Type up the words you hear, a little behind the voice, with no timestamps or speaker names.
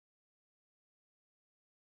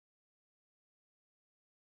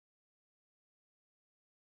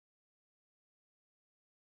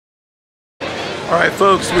Alright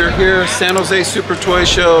folks, we're here, San Jose Super Toy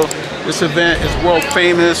Show. This event is world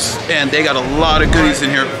famous and they got a lot of goodies in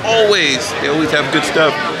here. They always have good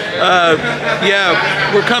stuff.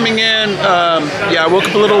 Yeah, we're coming in. Yeah, I woke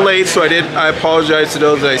up a little late, so I apologize to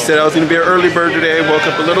those. I said I was going to be an early bird today. I woke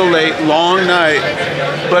up a little late, long night,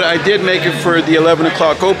 but I did make it for the 11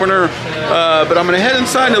 o'clock opener. But I'm going to head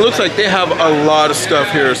inside and it looks like they have a lot of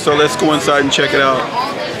stuff here, so let's go inside and check it out.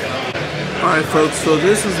 Alright folks, so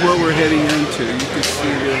this is what we're heading into. You can see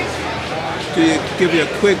this. To give you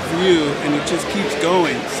a quick view, and it just keeps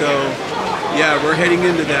going. So yeah, we're heading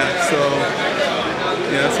into that. So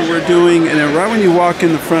yeah, that's what we're doing. And then right when you walk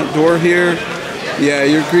in the front door here, yeah,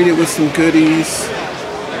 you're greeted with some goodies.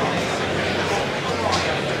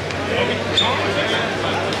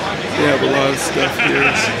 They have a lot of stuff here.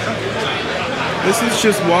 This is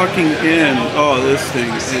just walking in. Oh, this thing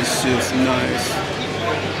is just nice.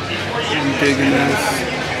 I'm digging this.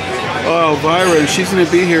 Oh, Elvira, she's going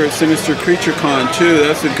to be here at Sinister Creature Con too.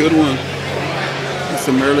 That's a good one. That's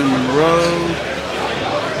a Marilyn Monroe.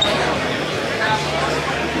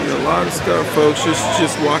 There's a lot of stuff, folks,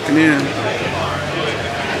 just walking in.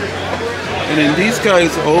 And then these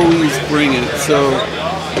guys always bring it. So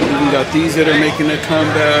we got these that are making a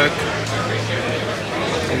comeback.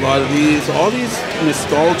 A lot of these, all these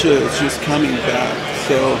nostalgia is just coming back.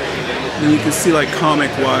 So and you can see like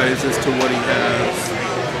comic wise as to what he has.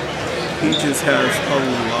 He just has a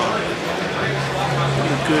lot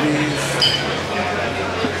of goodies.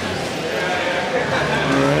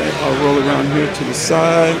 Alright, I'll roll around here to the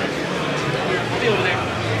side.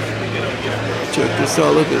 Check this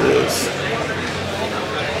out, look at this.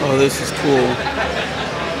 Oh, this is cool.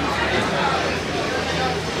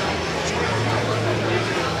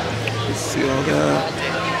 Let's see all that.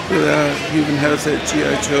 Look at that, he even has that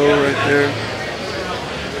G.I. Joe right there.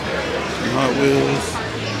 Some Hot Wheels.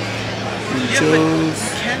 And Joe's.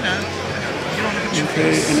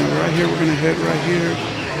 Okay, and then right here, we're going to head right here.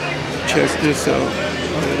 Check this out.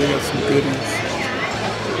 Oh, yeah, they got some goodies.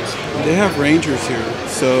 And they have Rangers here.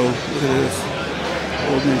 So, look at this.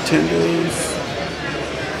 Old Nintendos.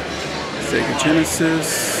 Sega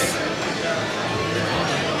Genesis.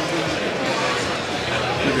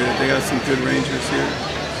 Look at it, they got some good Rangers here.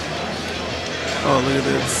 Oh, look at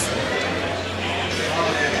this.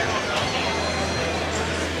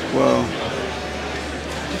 Wow.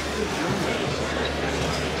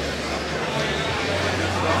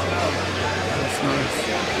 That's nice.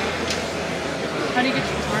 How do you get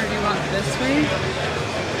to the car? Do you walk this way?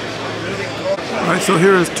 Alright, so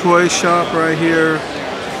here is Toy Shop right here.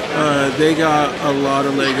 They got a lot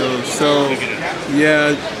of Legos. So,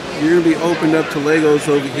 yeah, you're going to be opened up to Legos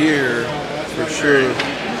over here for sure.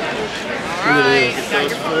 Look at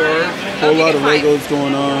this. Whole lot of Legos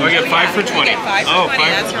going on. Oh, I get 5 for 20. Oh, 5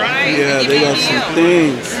 That's right. Yeah, they got some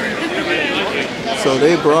things. So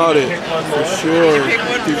they brought it for sure.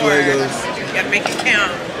 These Legos. You gotta make it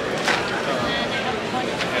count.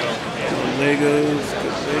 Legos,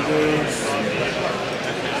 good Legos.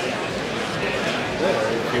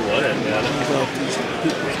 If you want it,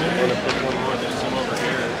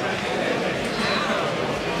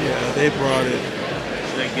 yeah, they brought it.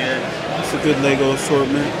 Again. It's a good Lego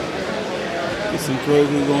assortment. Get some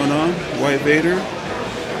Grogu going on. White Vader.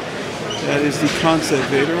 That is the concept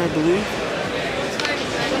Vader, I believe.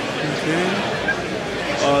 Okay.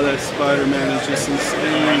 Oh, that Spider-Man is just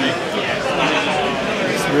insane.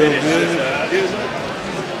 It's real good.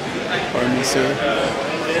 Pardon me, sir.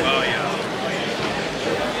 Oh, yeah.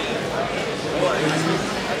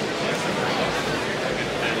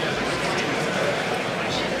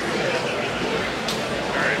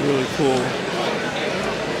 Really cool.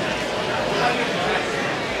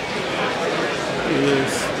 Look at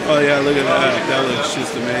this. Oh yeah, look at that. That looks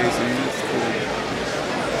just amazing. That's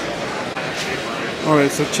cool.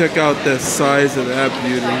 Alright, so check out the size of that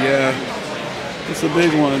beauty. Yeah. It's a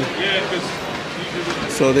big one.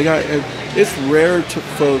 So they got, it's rare to,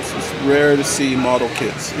 folks, it's rare to see model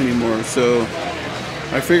kits anymore. So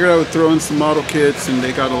I figured I would throw in some model kits and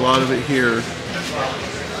they got a lot of it here.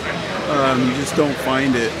 You just don't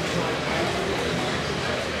find it.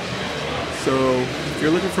 So if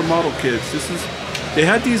you're looking for model kits, they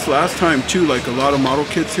had these last time too, like a lot of model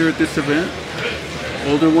kits here at this event,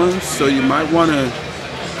 older ones, so you might want to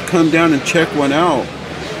come down and check one out.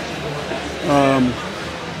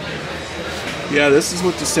 Yeah, this is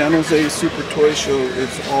what the San Jose Super Toy Show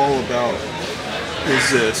is all about, is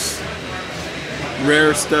this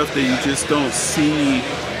rare stuff that you just don't see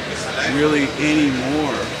really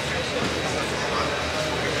anymore.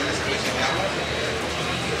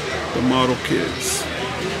 The model kits.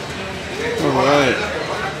 Alright.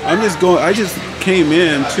 I came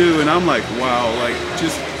in too, and I'm like, wow, like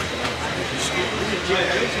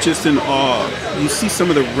just in awe. You see some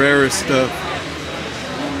of the rarest stuff,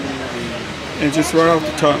 and just right off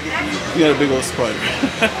the top, you got a big old spider.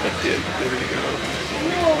 Yeah, there you go.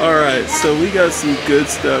 All right, so we got some good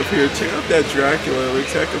stuff here. Check out that Dracula. It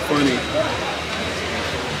looks hecka funny.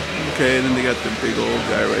 Okay, and then they got the big old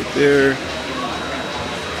guy right there.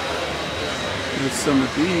 There's some of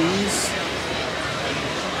these.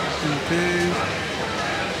 Okay.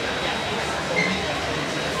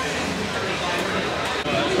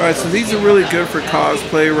 Alright, so these are really good for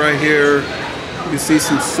cosplay right here. You can see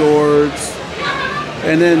some swords.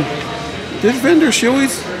 And then this vendor, she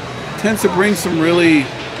always tends to bring some really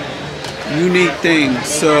unique things.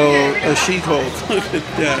 So, a She-Hulk, look at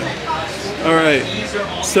that. Alright,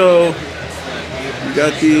 so you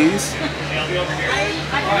got these.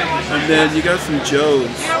 And then you got some Joes.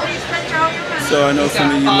 So I know some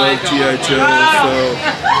of you love G.I. Joe, so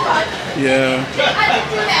yeah.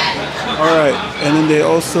 Alright, and then she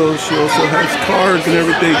also has cards and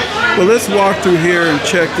everything. But let's walk through here and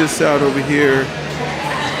check this out over here.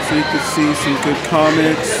 So you can see some good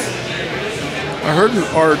comics. I heard an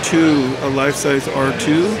R2, a life-size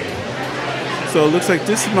R2. So it looks like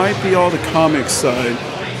this might be all the comic side.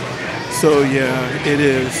 So yeah, it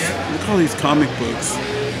is. Look at all these comic books.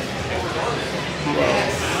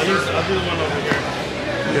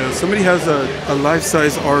 Yeah, somebody has a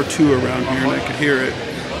life-size R2 around here, and I could hear it.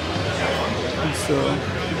 And so,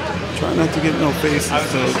 try not to get no faces,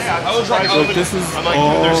 though. Look, this is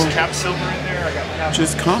all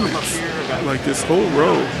just comics. Like this whole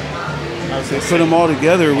row. They put them all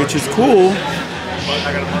together, which is cool.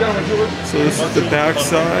 So this is the back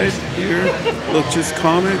side here. Look, just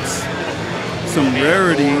comics. Some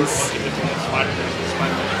rarities.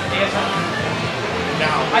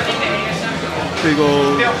 Big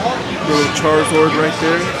old little Charizard right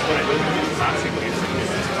there.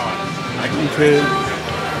 Okay.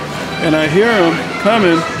 And I hear him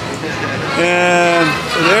coming. And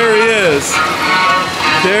there he is.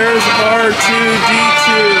 There's R2-D2.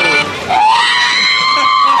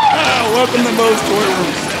 Welcome to Moe's Toy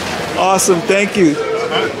Room. Awesome, thank you.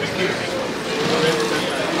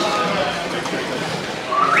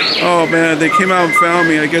 Oh man, they came out and found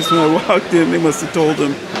me. I guess when I walked in, they must have told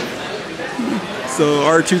them. So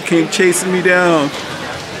R2 came chasing me down.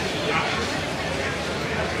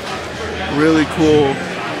 Really cool.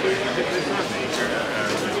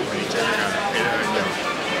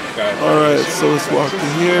 Alright, so let's walk in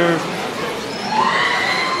here.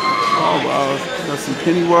 Oh wow, got some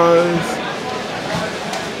Pennywise.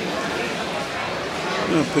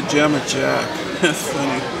 Pajama Jack. That's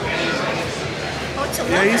funny.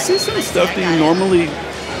 Yeah, you see some stuff that you normally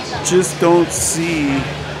just don't see.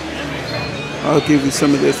 I'll give you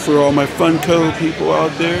some of this for all my FUNKO people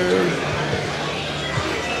out there.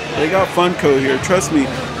 They got FUNKO here. Trust me,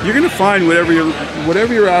 you're gonna find whatever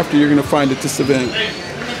you're after. You're gonna find at this event.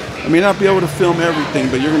 I may not be able to film everything,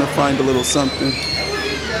 but you're gonna find a little something.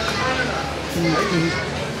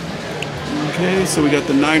 Okay, so we got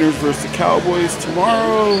the Niners versus the Cowboys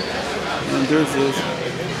tomorrow, and there's this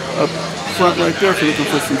up front right there if you're looking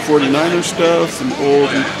for some 49er stuff, some old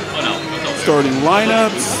starting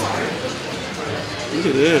lineups. Look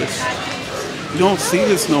at this. You don't see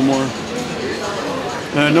this no more.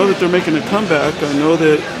 And I know that they're making a comeback. I know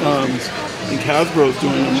that I think Hasbro's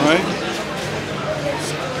doing them, right?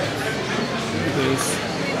 Look at this.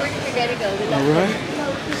 Alright.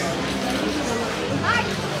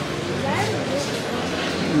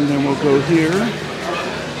 And then we'll go here.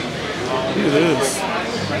 Look at this.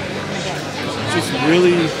 Just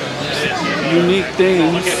really unique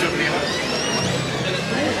things.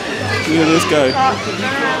 Look at this guy.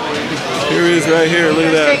 Here he is right here. Look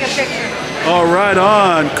at that. All right,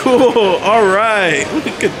 on. Cool. All right.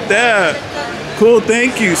 Look at that. Cool.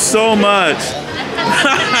 Thank you so much.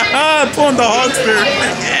 Pulling the Hogster.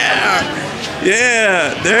 Yeah.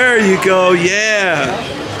 Yeah. There you go. Yeah.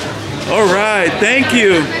 All right. Thank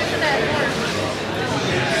you.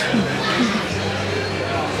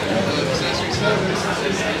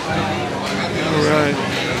 All right.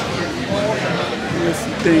 There's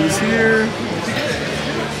some things here.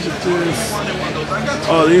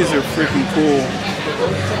 Oh, these are freaking cool.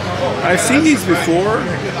 I've seen these before.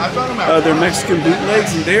 They're Mexican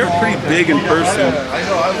bootlegs, and they are pretty big in person.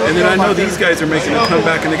 And then I know these guys are making a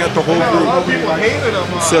comeback, and they got the whole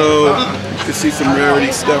group. So you can see some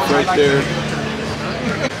rarity stuff right there.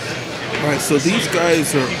 All right, so these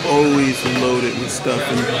guys are always loaded with stuff,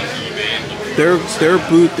 and their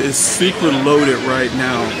booth is super loaded right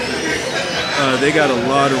now. They got a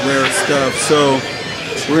lot of rare stuff. So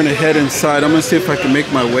We're gonna head inside. I'm gonna see if I can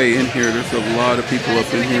make my way in here. There's a lot of people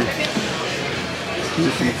up in here.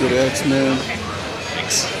 Here's some good X-Men.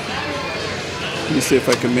 Let me see if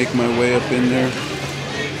I can make my way up in there.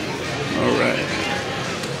 All right.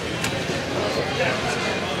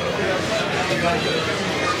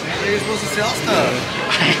 You're supposed to sell stuff.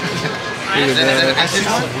 Look at that.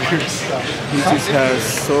 He just has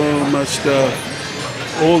so much stuff.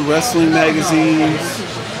 Old wrestling magazines.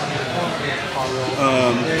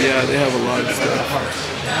 Yeah, they have a lot of stuff.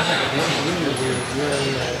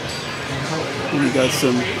 And you got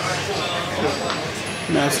some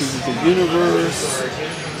Masters of the Universe.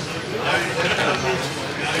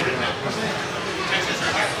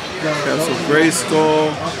 Castle Grayskull.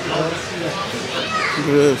 Look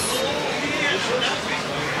at this.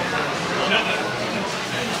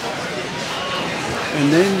 And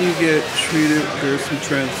then you get treated, there's some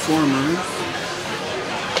Transformers.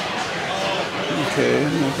 Okay,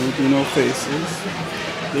 I'm not going to do no faces.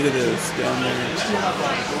 Look at this down there.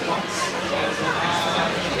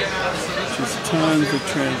 Just tons of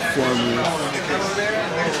Transformers.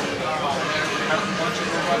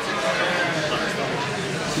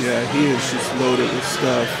 Yeah, he is just loaded with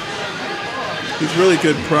stuff. He's really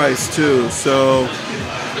good price too, so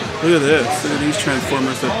look at this. Look at these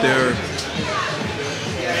Transformers up there.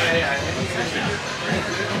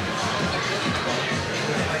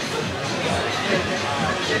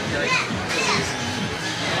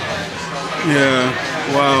 Yeah,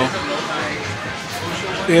 wow.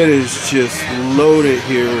 It is just loaded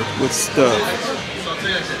here with stuff.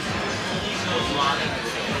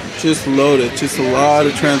 Just loaded. Just a lot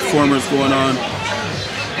of Transformers going on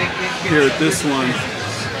here at this one.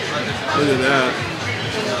 Look at that.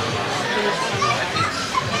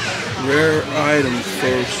 Rare items,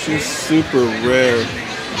 folks. Just super rare.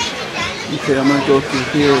 Okay, I'm gonna go through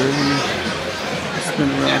here. Spin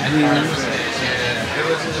around here.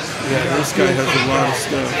 Yeah, this guy has a lot of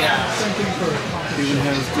stuff. Even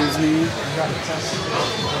has Disney.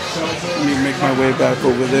 Let me make my way back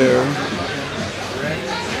over there.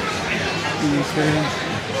 Okay.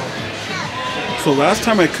 So last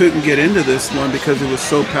time I couldn't get into this one because it was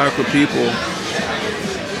so packed with people.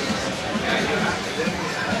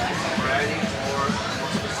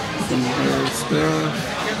 Some rare stuff.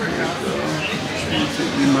 There we go.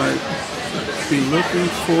 Something you might be looking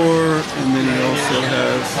for, and then he also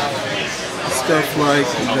has stuff like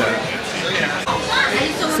that.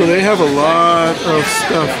 So they have a lot of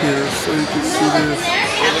stuff here, so you can see this.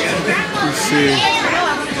 You see,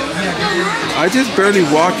 I just barely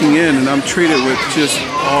walking in, and I'm treated with just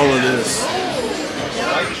all of this.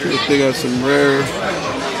 They got some rare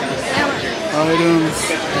items.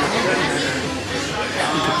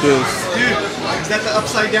 Look at this. Dude, is that the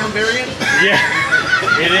upside down variant? Yeah,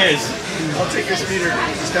 it is. I'll take your speeder.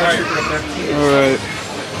 This guy's up there. Alright.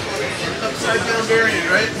 Upside down variant,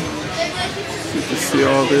 right? You can see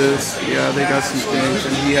all this. Yeah, they got some things,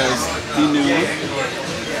 and he has the new.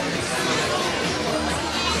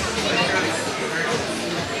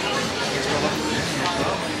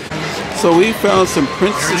 So we found some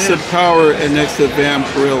Princess of Power and next to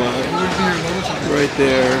Vampirilla. Right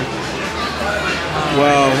there.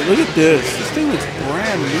 Wow, look at this. This thing looks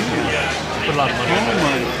brand new. Oh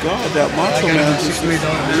my god, that Macho Man just looks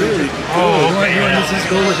really good. Oh, let's just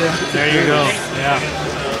go with it. There you go. Yeah.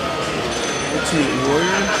 Ultimate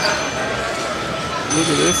Warrior. Look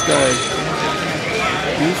at this guy.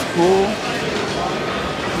 He's cool.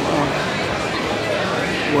 Wow.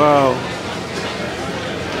 Wow.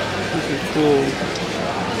 This is cool.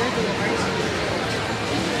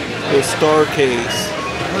 The Star Case.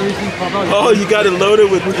 Oh, you got it loaded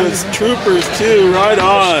with troopers too. Right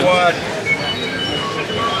on.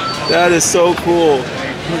 That is so cool.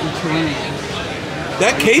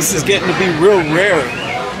 That case is getting to be real rare.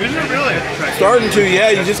 Is it really? Starting to, yeah.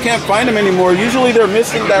 You just can't find them anymore. Usually they're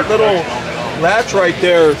missing that little latch right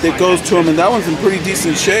there that goes to them, and that one's in pretty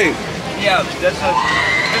decent shape. Yeah, that's why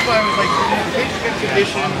I was like, the case gets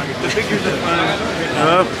condition, the figures are fun.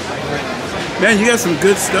 Man, you got some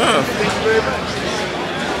good stuff. Thank you very much.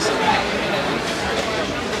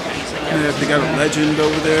 Yeah, they got a legend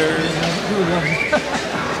over there.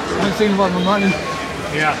 I'm thinking about my money.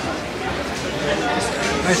 Yeah.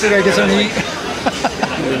 I said I guess I need.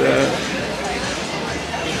 Look at that.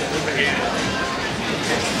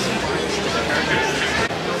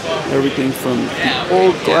 Everything from the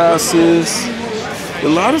old glasses. A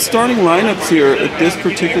lot of starting lineups here at this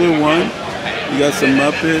particular one. You got some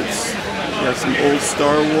Muppets. You got some old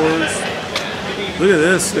Star Wars. Look at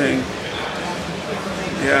this thing.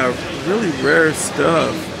 Yeah, really rare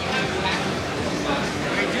stuff.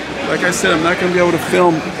 Like I said, I'm not going to be able to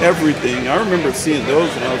film everything. I remember seeing those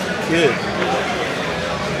when I was a kid.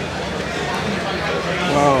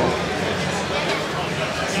 Wow.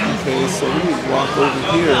 Okay, so let me walk over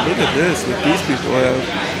here. Look at this, what these people have.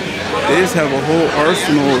 They just have a whole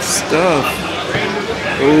arsenal of stuff.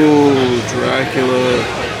 Oh, Dracula.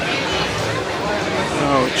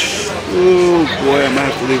 Ouch. Oh boy, I might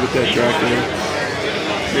have to leave with that Dracula.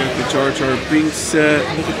 We have the Jar Jar Binks set.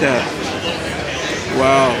 Look at that.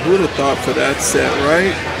 Wow, who would have thought for that set,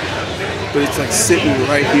 right? But it's like sitting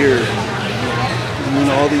right here. And then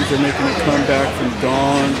all these are making a comeback from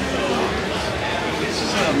Dawn.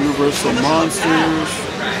 Universal Monsters.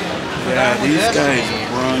 Yeah, these guys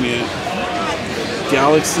brung it.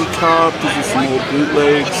 Galaxy Cop. These are some old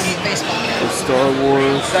bootlegs of Star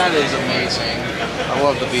Wars. That is amazing. I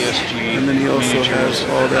love the BSG. And then he also has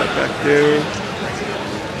all that back there.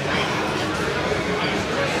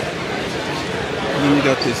 And then you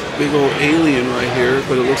got this big old alien right here,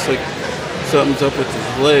 but it looks like something's up with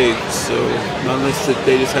his legs. So not unless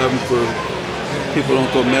they just have him for people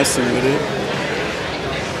don't go messing with it.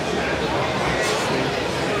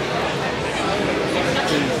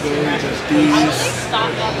 These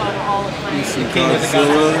some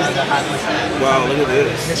Godzilla. Wow, look at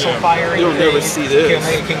this. Missile firing. You don't never see this.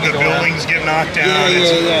 The buildings get knocked down.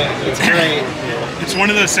 Yeah. It's great. It's one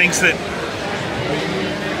of those things that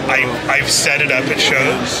I've set it up at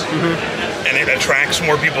shows, and it attracts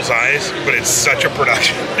more people's eyes, but it's such a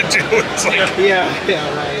production to do. It's like, Yeah,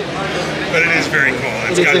 right. but it is very cool.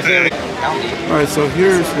 It's got the. Alright, so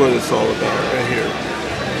here's what it's all about right here.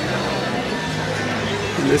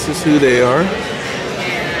 And this is who they are. You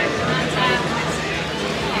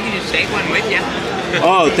can just take one with you.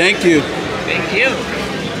 Oh, thank you. Thank you.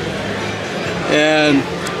 And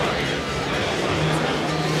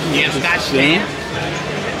You have Scotch stand?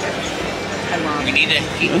 We need to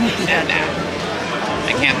keep that out.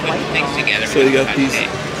 I can't put things together. so you got these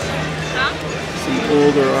some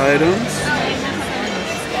older items.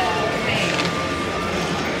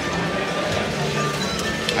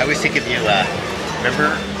 I always think of you,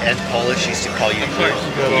 remember Ed Polish used to call you Lou?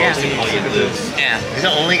 Yeah. He used to call you Lou. Yeah. He's the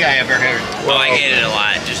only guy I ever heard. Well, I get it a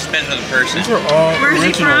lot. It just depends on the person. These are all Where's he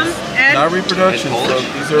originals, from, Ed? not reproductions. Ed So Polish?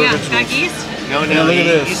 these are Yeah, originals. back east. No, Yeah, look he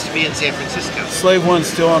at this. used to be in San Francisco. Slave One's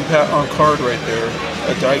still on card right there.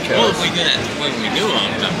 A die Well, cast. we did that when we knew him,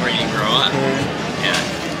 but where you grow up. Yeah.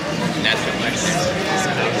 That's what I said.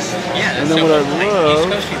 Yeah, And that's then what I so love East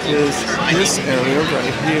Coast people. is this area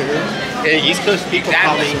right here. Yeah, East Coast people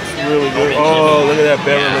Exactly. probably. It's really good. Oh, look at that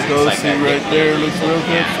Bela Yeah, Lugosi it's like that. right there. Looks real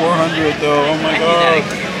good. 400 though. Oh my I do that god.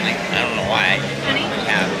 occasionally. I don't know why.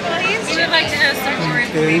 We would like to know some more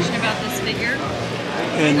information about this figure.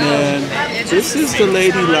 And then this is the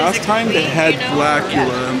lady last time that had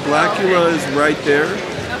Blackula, and Blackula is right there.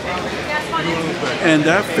 And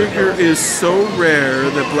that figure is so rare,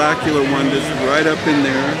 the Blackula one that's right up in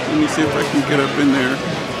there. Let me see if I can get up in there.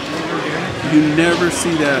 You never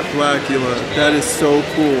see that Blackula. That is so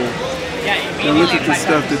cool. And look at the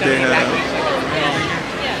stuff that they have.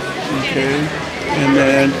 Okay. And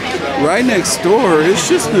then right next door, it's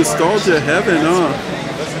just nostalgia heaven, huh?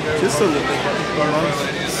 Just a lot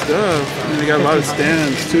of stuff. And they got a lot of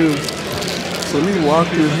stands too. So let me walk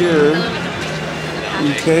through here.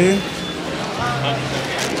 Okay.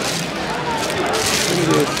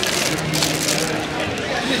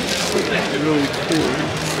 Look at this. Really cool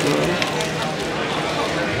stuff.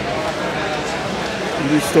 You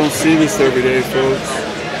just don't see this every day, folks.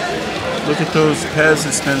 Look at those Pez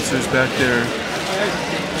dispensers back there.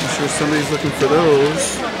 I'm sure somebody's looking for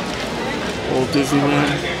those. Old Disneyland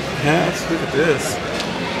hats. Look at this.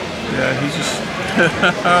 Yeah, he just...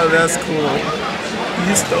 that's cool. You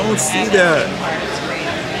just don't see that.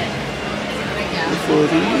 For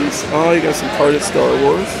these. Oh, you got some carded Star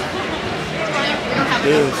Wars. Look at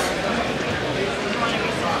this.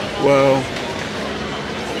 Wow.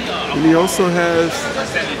 And he also has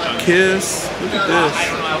Kiss. Look at this.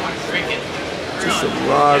 Just a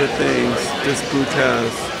lot of things this booth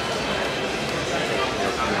has.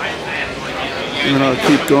 And then I'll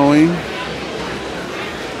keep going.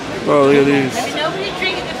 Oh, look at these. Nobody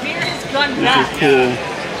drinking the beer is gone These are cool.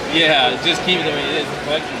 Yeah, just keep it the way it is.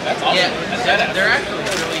 That's awesome. Yeah, they're actually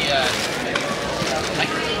really, like,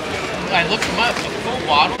 I looked them up, a full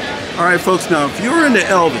bottle. All right, folks, now, if you're into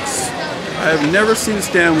Elvis, I have never seen a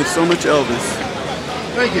stand with so much Elvis.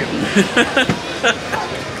 Thank you.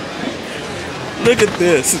 Look at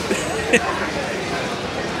this.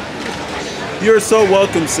 You're so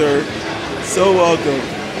welcome, sir. So welcome.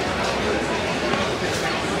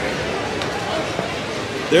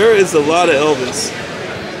 There is a lot of Elvis.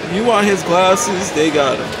 You want his glasses, they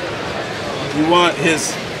got them. You want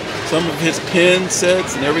some of his pin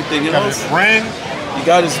sets and everything Got else. his ring. You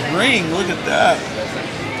got his ring. Look at that.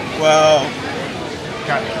 Wow.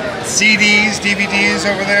 Got CDs, DVDs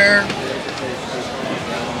over there.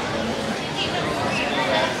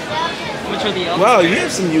 Which are the Elvis? Wow, you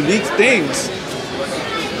have some unique things.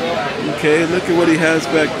 Okay, look at what he has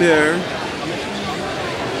back there.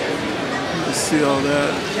 You see all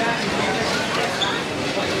that.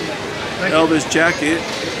 Elvis jacket.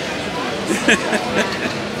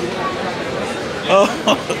 Oh.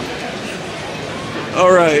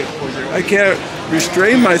 All right. I can't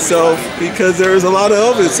restrain myself because there's a lot of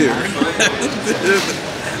Elvis here.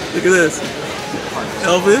 Look at this.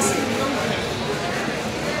 Elvis.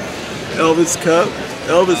 Elvis cup.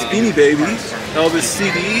 Elvis Beanie Babies. Elvis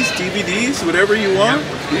CDs, DVDs, whatever you want.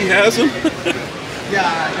 He has them.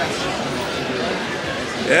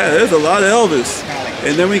 Yeah, there's a lot of Elvis.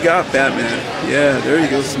 And then we got Batman. Yeah, there you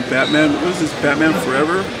go, some Batman. What was this, Batman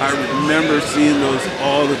Forever? I remember seeing those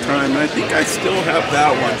all the time. And I think I still have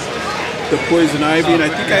that one. The Poison Ivy, and I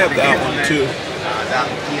think I have that one too.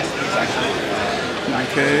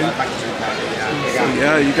 Okay. So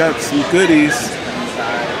yeah, you got some goodies.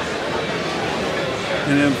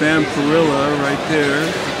 And then Vampirilla right there.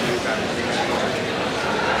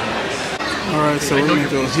 Alright, so we're going to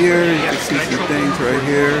go here. You can see some things right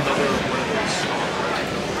here.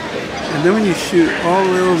 And then when you shoot all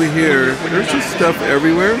the way over here, there's just stuff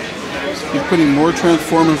everywhere. He's putting more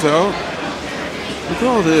Transformers out. Look at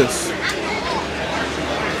all this.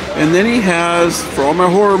 And then he has, for all my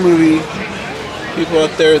horror movie people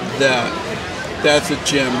out there, that's a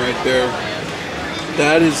gem right there.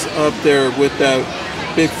 That is up there with that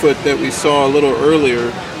Bigfoot that we saw a little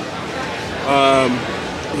earlier.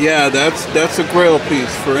 Yeah, that's a grail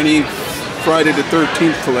piece for any Friday the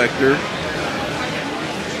 13th collector.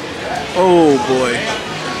 Oh boy,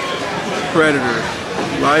 Predator,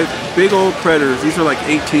 live big old Predators. These are like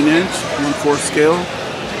 18-inch, 1/4 scale.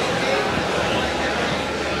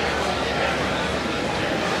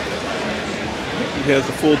 He has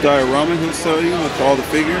the full diorama, he'll sell you with all the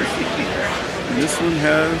figures. And this one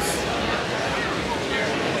has,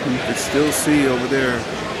 you can still see over there.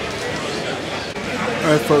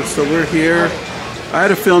 Alright folks, so we're here. I had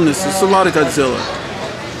to film this. This is a lot of Godzilla.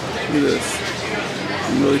 Look at this.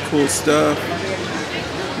 Some really cool stuff.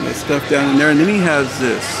 That stuff down in there. And then he has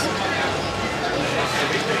this.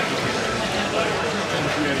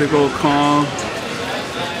 Big old Kong.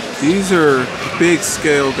 These are big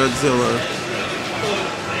scale Godzilla.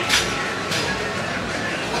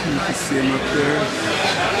 You can see him up there.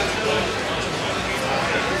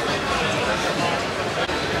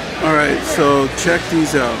 Alright, so check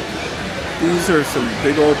these out. These are some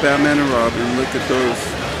big old Batman and Robin. Look at those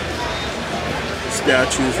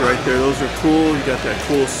statues right there. Those are cool. You got that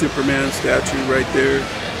cool Superman statue right there.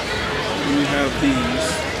 And you have these.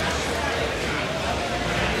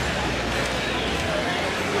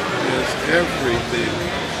 There's everything.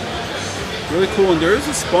 Really cool. And there is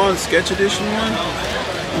a Spawn Sketch Edition one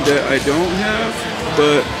that I don't have,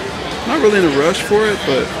 but I'm not really in a rush for it,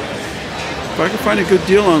 but if I could find a good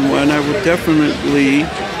deal on one, I would definitely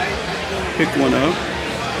pick one up.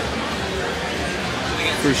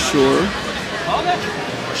 For sure.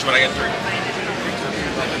 Should I get 3?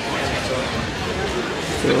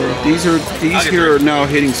 So these here are now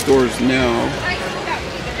hitting stores now.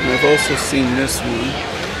 And I've also seen this one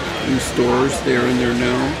in stores. They're in there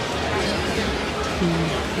now.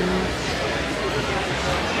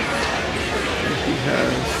 He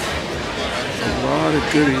has a lot of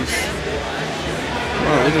goodies.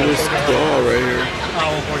 Wow, look at this doll right here.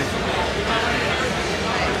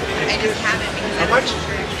 I just have it because How much?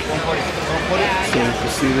 So you can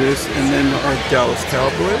see this, and then our Dallas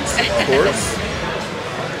Cowboys, of course.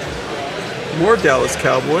 More Dallas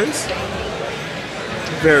Cowboys.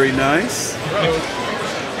 Very nice.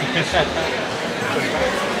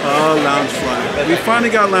 Oh, LOUNGEFLY. We finally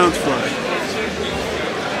got LOUNGEFLY.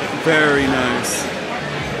 Very nice.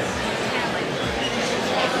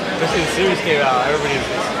 This is series came out. Everybody,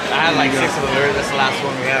 I had like 6 of them. That's the last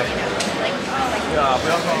one we have.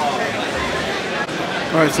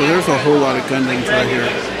 Alright, so there's a whole lot of Gundams right here.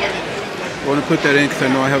 I want to put that in because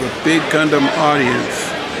I know I have a big Gundam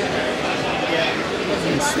audience.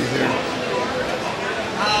 Let's see here.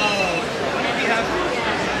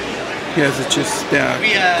 He has it just stacked,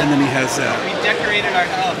 and then he has that. We decorated our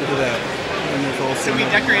house. Look at that. And there's also So we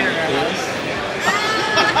decorated our house.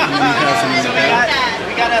 and then he has them in So the back.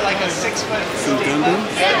 we got like a 6-foot. Some Gundam.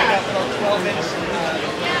 Yeah, we got little 12-inch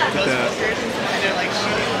Look at that. and they're like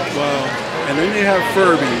shooting. Wow. And then they have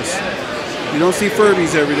Furbies. You don't see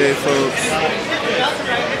Furbies every day, folks.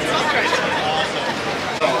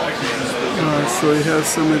 So he has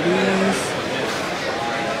some of these.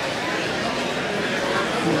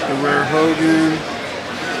 Here's the rare Hogan.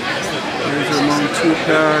 Here's our Motu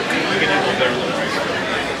pack.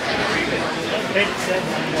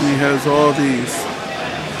 And he has all these.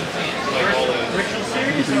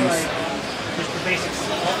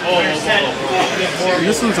 And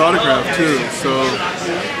this one's autographed too, so.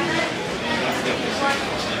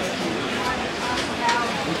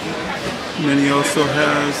 And then he also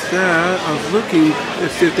has that. I was looking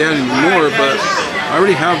if they had any more, but I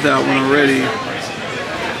already have that one already.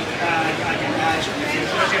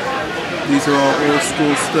 These are all old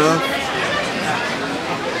school stuff.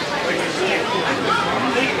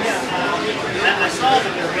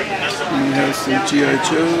 And he has some G.I.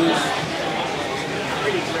 Joes.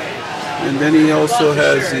 And then he also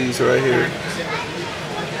has these right here.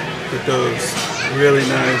 Look at those. Really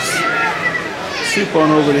nice. Swoop on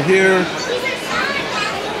over to here.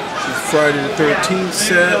 Friday the 13th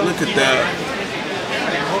set. Look at that.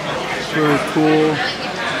 Really cool.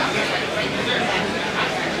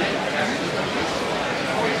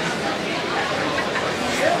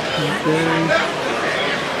 Okay.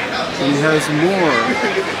 And he has more.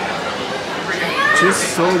 Just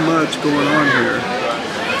so much going on here.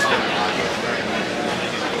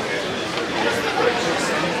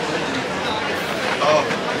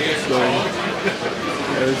 So,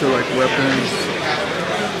 yeah, these are like weapons.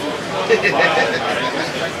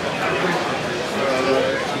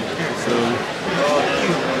 So,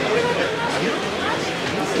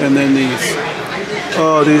 and then these.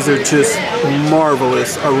 Oh, these are just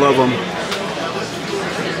marvelous. I love them.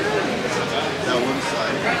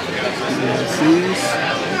 There's these.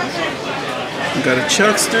 We got a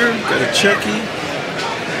Chuckster, got a Chucky.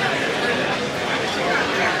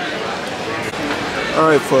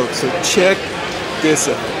 Alright folks, so check this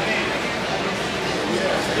out.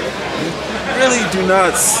 You really do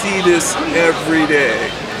not see this every day.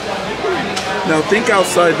 Now think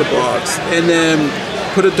outside the box and then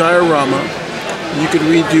put a diorama. You could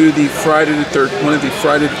redo the Friday the 13th, one of the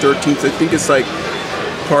Friday the 13th. I think it's like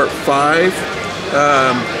part 5,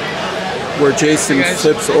 where Jason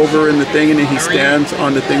flips over in the thing and then he stands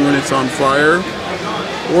on the thing when it's on fire.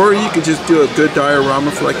 Or you could just do a good diorama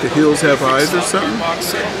for like the Hills Have Eyes or something.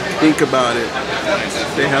 Think about it.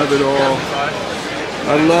 They have it all.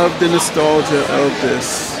 I love the nostalgia of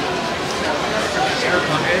this.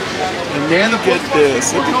 And then get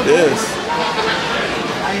this. Look at this.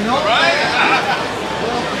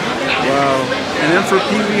 Wow. And then for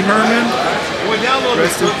Pee Wee Herman,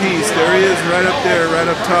 rest in peace. There he is right up there, right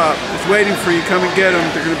up top. It's waiting for you. Come and get him.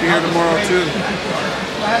 They're going to be here tomorrow too.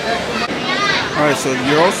 Alright, so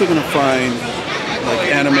you're also going to find like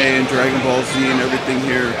anime and Dragon Ball Z and everything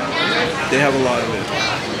here. They have a lot of it.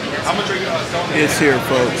 It's here,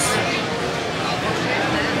 folks.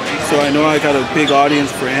 So I know I got a big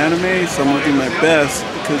audience for anime, so I'm going to do my best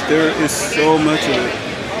because there is so much of it.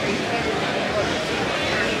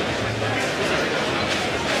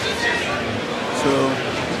 So,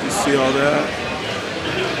 you see all that.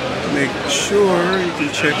 Make sure you can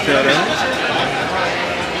check that out.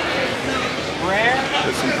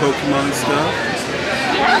 Got some Pokemon stuff.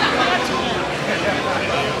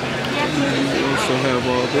 And we also have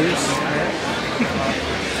all this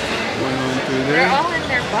going on through there. They're all in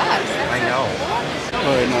their box. I know.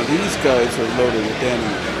 Alright, now these guys are loaded with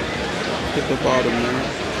anime. At the bottom there.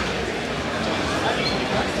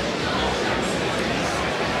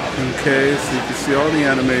 Okay, so you can see all the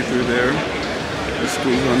anime through there. Let's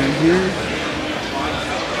squeeze on in here.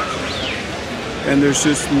 And there's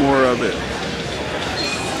just more of it.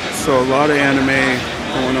 So a lot of anime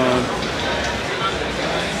going on.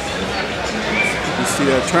 You see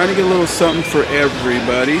that? Trying to get a little something for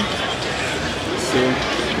everybody. So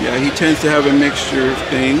yeah, he tends to have a mixture of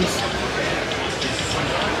things.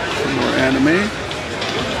 Some more anime.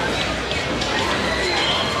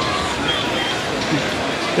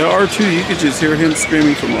 The R2, you could just hear him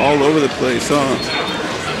screaming from all over the place, huh?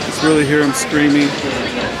 Just really hear him screaming.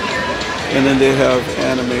 And then they have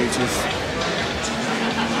anime just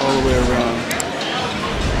all the way around.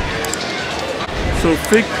 So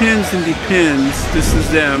Fig Pins and Depends, this is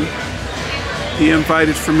them. He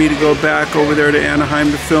invited for me to go back over there to Anaheim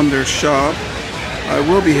to film their shop. I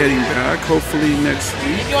will be heading back, hopefully next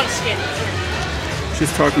week.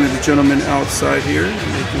 Just talking to the gentleman outside here,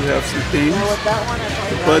 and they do have some things.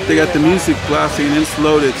 But they got the music blasting and it's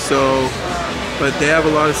loaded, so, but they have a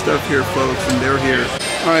lot of stuff here, folks, and they're here.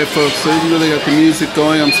 Alright folks, so you really got the music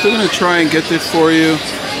going. I'm still going to try and get this for you.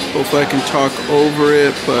 Hopefully I can talk over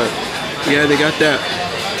it, but yeah, they got that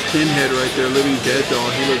Pinhead right there, Living Dead doll.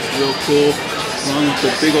 He looks real cool. along with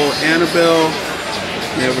the big old Annabelle.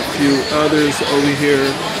 We have a few others over here.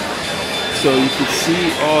 So you can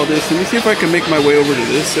see all this. Let me see if I can make my way over to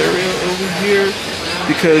this area over here,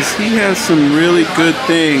 because he has some really good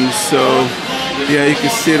things. So yeah, you can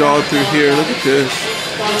see it all through here. Look at this.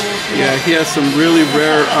 Yeah, he has some really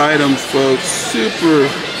rare items, folks. Super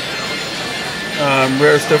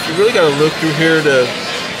rare stuff. You really got to look through here. The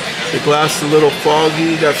glass is a little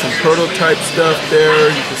foggy. Got some prototype stuff there.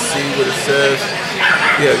 You can see what it says.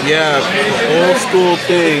 Yeah, old school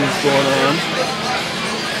things going on.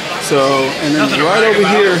 So, and then right over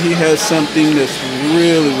here, he has something that's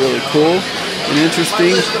really, really cool and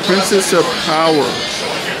interesting. Princess of Power.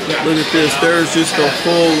 Look at this. There's just a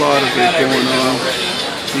whole lot of it going on.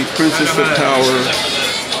 The Princess of Power.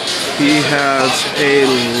 He has a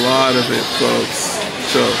lot of it, folks.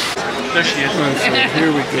 So, There she is. right, so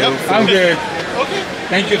here we go. I'm good. Okay.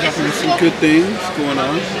 Thank you. There's some good things going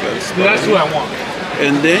on. That's what I want.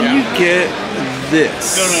 And then you get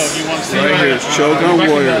this. No, if you want to see right here, Shogun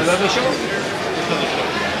Warriors.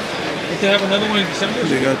 They have another one in December.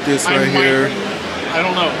 They got this right here. I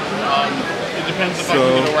don't know. It depends if I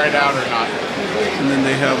can get it right out or not. And then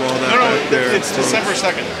they have all that right there. It's December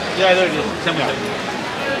 2nd. Yeah, there it is. December 2nd.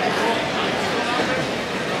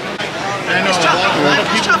 I know a lot of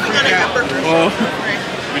people freak out. Oh.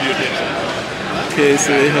 We do this. Okay, so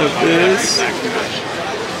they have this.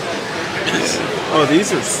 Oh,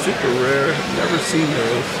 these are super rare. Never seen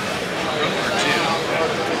those.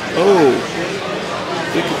 Oh,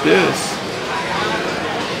 look at this.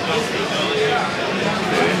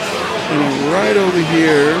 Okay. And then right over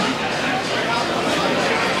here,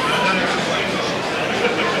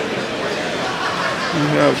 we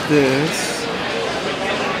have this.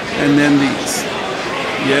 And then these.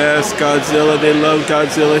 Yes, Godzilla. They love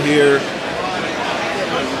Godzilla here.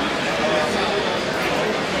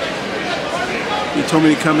 He told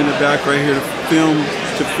me to come in the back right here to film.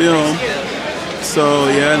 So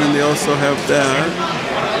yeah, and then they also have that.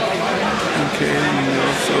 Okay, and then they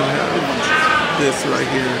also have this right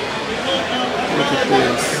here. Look at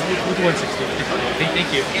this.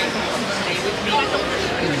 Thank you.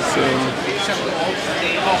 So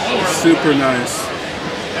super nice.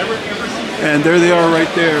 And there they are right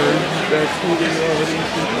there. That's who they are.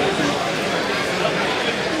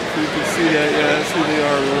 You can see that, yeah, that's who they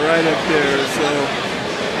are right up there. So,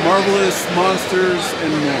 Marvelous, Monsters,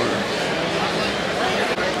 and more.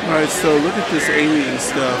 Alright, so look at this alien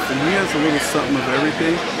stuff. And he has a little something of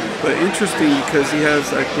everything. But interesting because he has,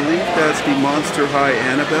 I believe that's the Monster High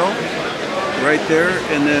Annabelle right there.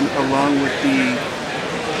 And then along with the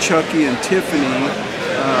Chucky and Tiffany.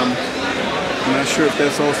 I'm not sure if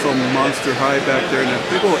that's also Monster High back there. And that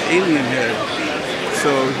big old alien head.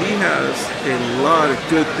 So he has a lot of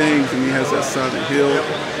good things, and he has that Silent Hill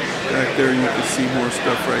back there, and you can see more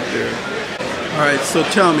stuff right there. All right, so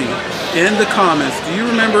tell me, in the comments, do you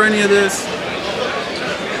remember any of this?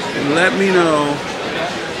 And let me know,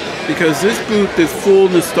 because this booth is full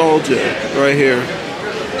nostalgia right here.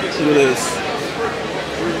 Look at this.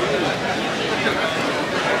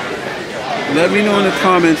 Let me know in the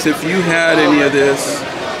comments if you had any of this.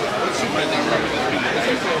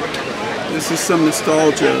 This is some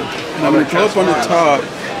nostalgia. And I'm going to go up on the top.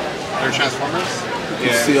 They're Transformers? You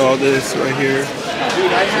can see all this right here.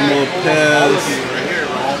 Some little Pez.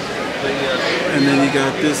 And then you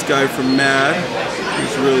got this guy from Mad.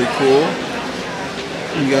 He's really cool.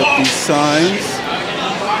 You got these signs.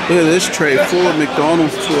 Look at this tray full of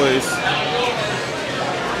McDonald's toys.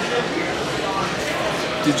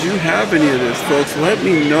 Did you have any of this, folks? Let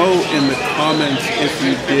me know in the comments if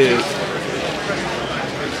you did.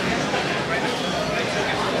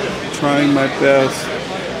 Trying my best.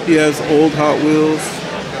 He has old Hot Wheels.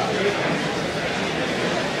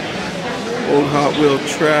 Old Hot Wheel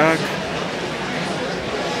track.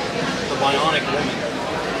 The Bionic Woman.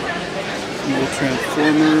 Old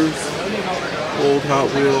Transformers. Old Hot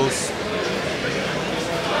Wheels.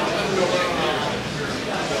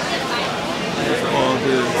 There's all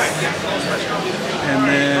this. And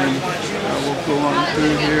then I will go on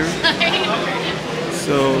through here.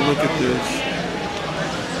 So look at this.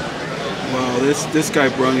 Wow, this guy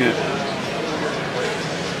brung it.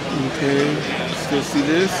 Okay, still see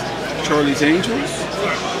this? Charlie's Angels.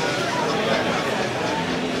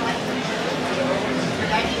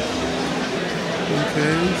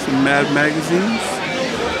 Okay, some Mad magazines.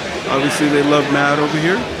 Obviously they love Mad over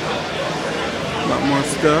here. A lot more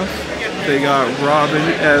stuff. They got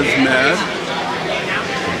Robin as Mad.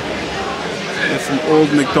 There's some old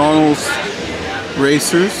McDonald's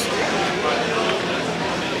racers.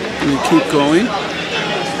 And we keep going.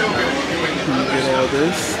 And we get all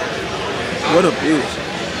this. What a booth.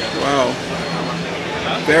 Wow.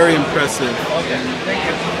 Very impressive.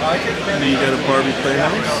 And you got a Barbie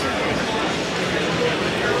Playhouse.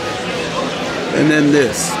 And then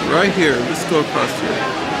this, right here. Let's go across here.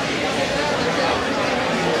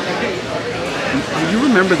 Do you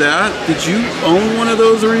remember that? Did you own one of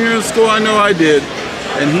those when you were in school? I know I did.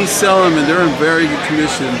 And he sell them and they're in very good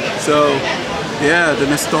condition. So, yeah, the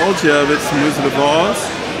nostalgia of it's Wizard of Oz.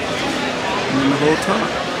 And then the whole time.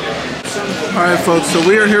 Alright folks, so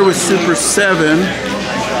we are here with Super 7.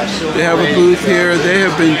 They have a booth here. They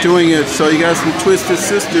have been doing it. So you got some Twisted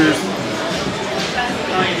Sisters.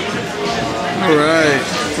 Alright,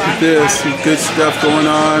 look at this. Some good stuff going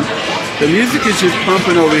on. The music is just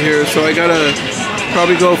pumping over here, so I gotta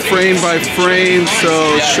probably go frame by frame, so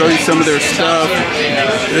show you some of their stuff.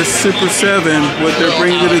 This Super 7, what they're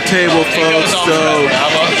bringing to the table, folks. So,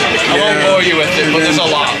 I won't bore you with it, but there's a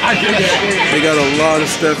lot. They got a lot of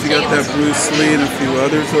stuff. You got that Bruce Lee and a few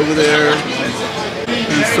others over there.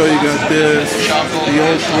 And so you got this, the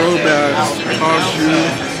old throwbacks, Costume,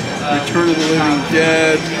 Return of the Living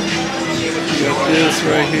Dead. You got this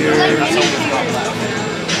right here.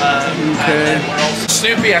 Okay.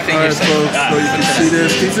 Snoopy, I think. Alright folks, so you can see this.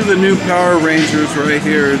 These are the new Power Rangers right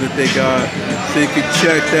here that they got. So you can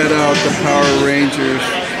check that out, the Power Rangers,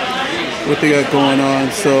 what they got going on.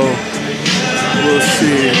 So we'll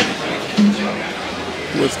see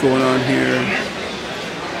what's going on here.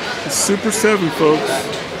 It's Super 7, folks.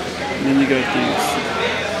 And then you got these.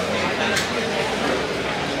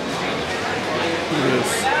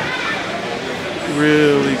 This.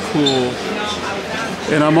 Really cool.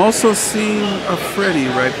 And I'm also seeing a Freddy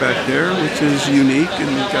right back there, which is unique. And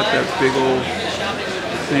we got that big old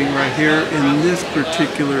thing right here in this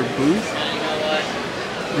particular booth.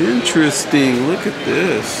 Interesting. Look at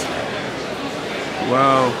this.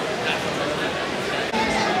 Wow.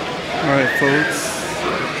 Alright, folks.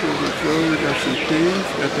 Here we go. We got some things.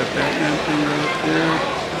 Got that Batman thing right there.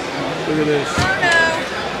 Look at this.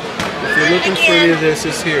 If you're looking for any of this,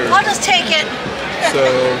 it's here. I'll just take it. So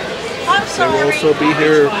they will also be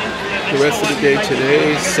here the rest of the day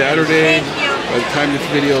today, Saturday. By the time this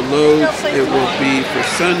video loads, it will be for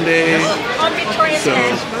Sunday. So,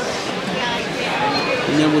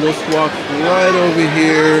 and then we'll just walk right over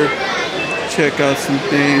here, check out some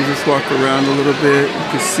things, just walk around a little bit. You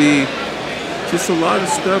can see just a lot of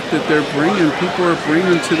stuff that they're bringing. People are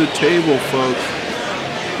bringing to the table, folks.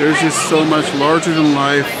 There's just so much larger than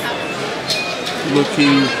life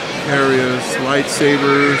looking areas,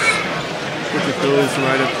 lightsabers. Look at those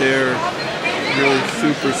right up there. Really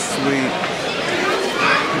super sweet.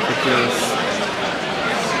 Look at this.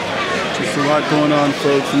 Just a lot going on,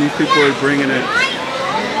 folks, and these people are bringing it.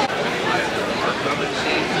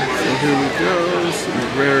 So here we go.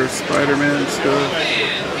 Some rare Spider-Man stuff.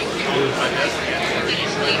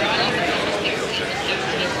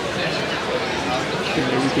 Okay,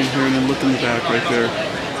 everything here, and then look in the back right there.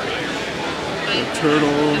 The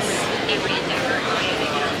turtles.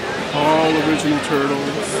 All original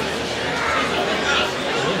turtles.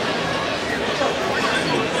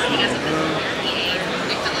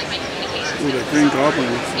 Ooh, that Green Goblin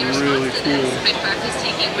looks really cool.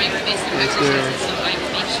 Right there.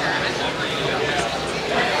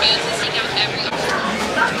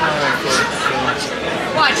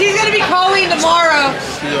 Watch, he's gonna be calling tomorrow.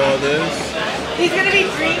 See all this? He's gonna be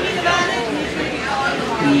dreaming about it.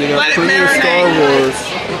 And they got plenty of Star Wars.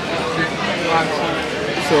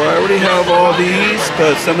 So I already have all these,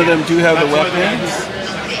 but some of them do have the weapons.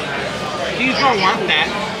 You don't want that.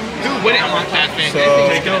 Who wouldn't want that thing? So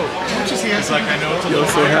you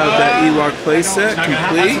also have that Ewok playset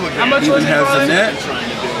complete. Even has the net,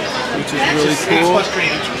 which is really cool. I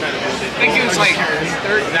think it was like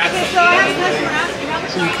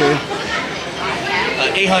Okay.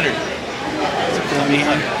 800.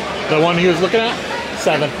 800. The one he was looking at?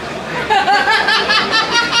 7.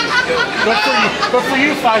 But for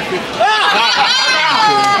you, 550.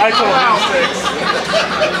 I told him 6.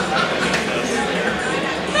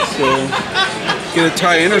 So get a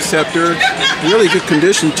TIE Interceptor, really good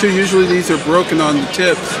condition too. Usually these are broken on the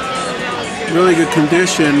tips. Really good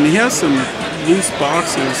condition. He has some loose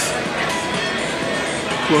boxes.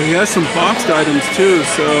 Well, he has some boxed items too.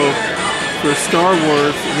 So for Star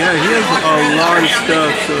Wars, yeah, he has a lot of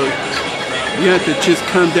stuff. So you have to just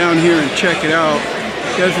come down here and check it out.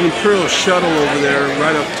 He has an Imperial shuttle over there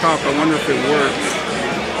right up top. I wonder if it works.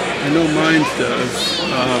 I know mine does.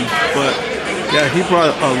 But yeah, he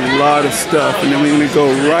brought a lot of stuff. And then we're going to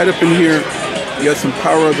go right up in here. You got some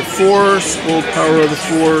Power of the Force, old Power of the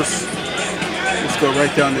Force. Let's go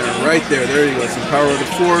right down there. Right there. There you go. Some Power of the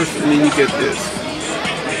Force. And then you get this.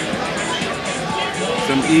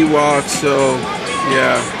 some Ewoks. So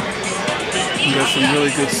yeah, you got some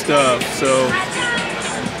really good stuff. So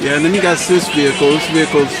yeah, and then you got this vehicle. This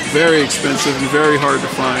vehicle is very expensive and very hard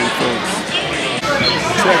to find, folks.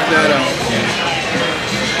 Check that out.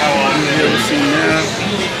 You've never seen that.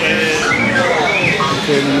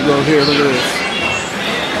 Okay, let me go here. Look at this.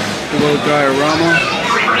 The little diorama.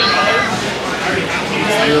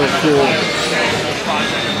 It's real cool.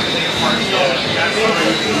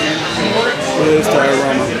 Look at this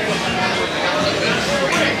diorama.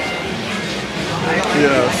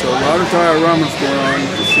 Yeah, so a lot of dioramas going on. You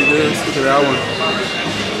can see this. Look at that one.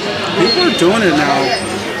 People are doing it now.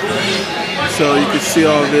 So you can see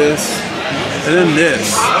all this. And then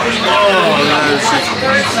this. Oh, that is just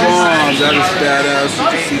bomb. That is badass. You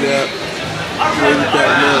can see that. The way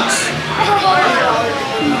that looks.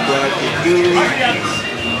 Black lagoon.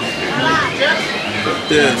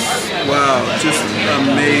 This. Wow. Just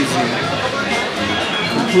amazing.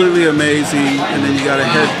 Completely amazing. And then you got a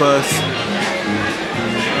head bust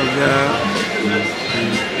of that.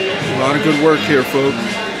 A lot of good work here, folks.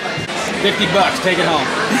 $50, take it home.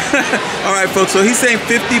 All right, folks, so he's saying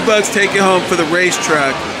 $50, take it home for the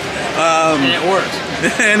racetrack. And it works.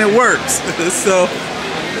 And it works. So,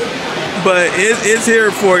 but it's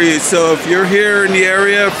here for you. So if you're here in the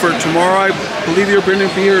area for tomorrow, I believe you're going to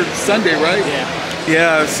be here Sunday, right? Yeah.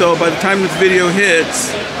 Yeah, so by the time this video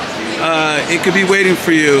hits, it could be waiting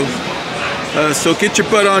for you. So get your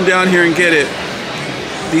butt on down here and get it.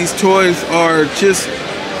 These toys are just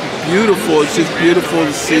beautiful. It's just beautiful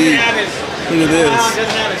to see. Look at this.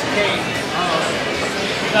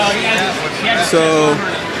 So,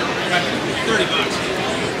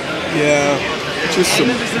 yeah, just some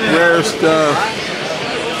rare stuff.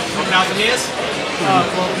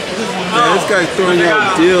 Yeah, this guy's throwing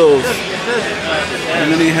out deals,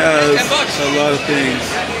 and then he has a lot of things.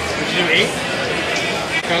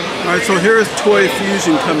 All right, so here's Toy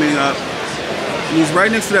Fusion coming up. And he's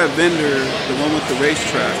right next to that vendor, the one with the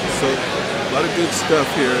racetrack. So a lot of good stuff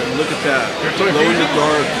here. Look at that. Glow in the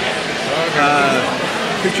dark.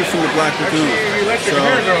 Picture from the Black Lagoon. So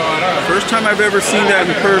first time I've ever seen that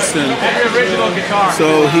in person.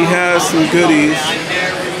 So he has some goodies.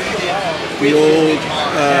 The old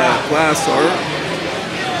glass art.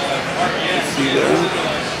 See that?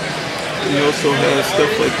 He also has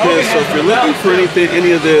stuff like this. So if you're looking for anything,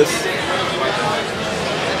 any of this,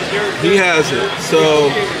 he has it. So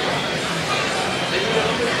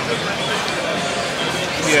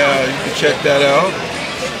yeah, you can check that out.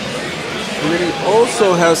 And then he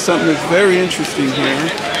also has something that's very interesting here.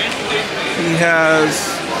 He has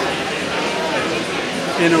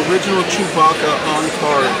an original Chewbacca on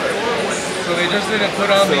card. So they just didn't put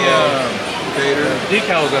on the Vader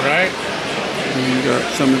decals in, right? And you got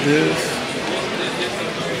some of this.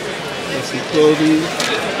 Got some clothing.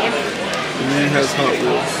 And then it has Hot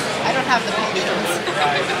Wheels. I don't have the pictures.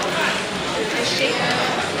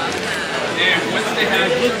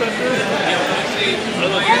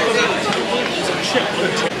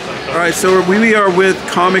 Alright, so we are with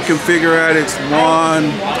Comic and Figure Addicts 1.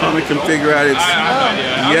 Comic and Figure Addicts.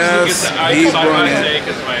 Yes, he brought it.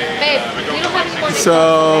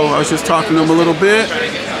 So I was just talking to him a little bit.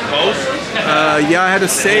 Yeah, I had to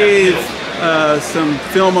save some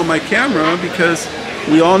film on my camera because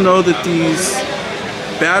we all know that these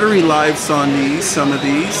battery lives on these, some of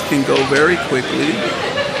these, can go very quickly.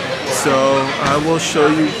 So I will show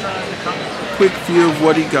you a quick view of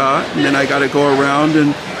what he got, and then I got to go around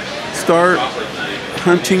and start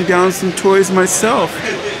hunting down some toys myself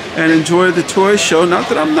and enjoy the toy show. Not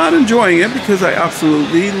that I'm not enjoying it, because I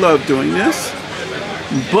absolutely love doing this,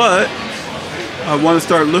 but I want to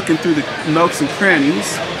start looking through the nooks and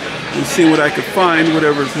crannies and see what I could find,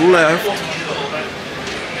 whatever's left.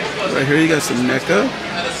 Right here you got some NECA.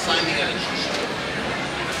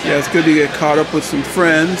 Yeah, it's good to get caught up with some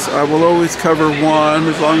friends. I will always cover one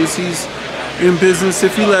as long as he's in business,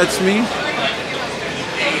 if he lets me.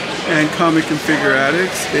 And Comic and Figure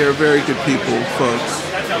Addicts, they are very good people, folks.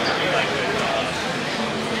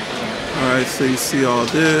 Alright, so you see all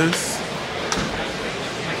this.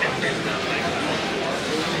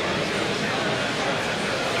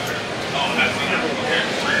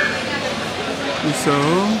 And so,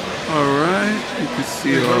 alright, you can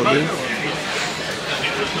see all this.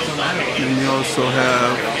 And you also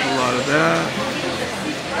have a lot of that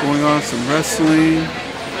going on, some wrestling.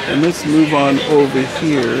 And let's move on over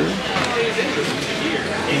here.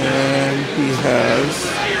 And he has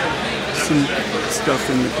some stuff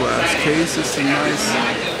in the glass case. There's some nice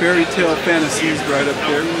fairy tale fantasies right up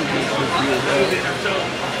there. You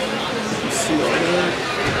can see all that.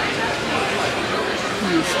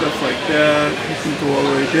 And stuff like that. You can go all the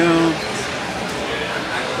way down.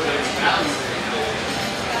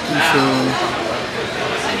 And so,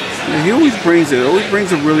 yeah, he always brings it. Always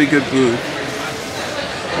brings a really good booth.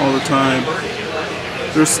 All the time.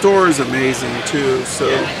 Their store is amazing too. So,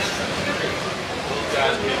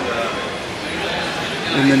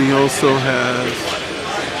 and then he also has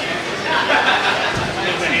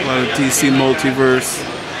a lot of DC Multiverse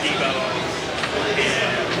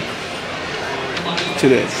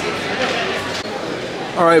today.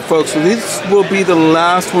 Alright folks, so this will be the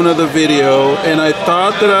last one of the video, and I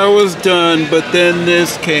thought that I was done, but then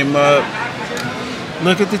this came up.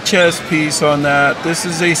 Look at the chest piece on that. This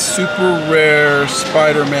is a super rare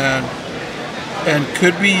Spider-Man and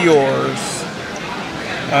could be yours.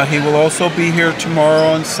 He will also be here tomorrow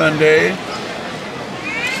on Sunday.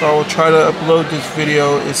 So I will try to upload this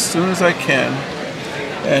video as soon as I can.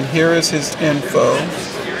 And here is his info.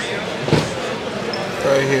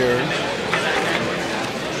 Right here.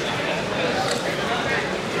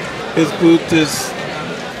 His booth is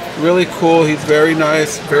really cool. He's very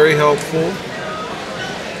nice, very helpful.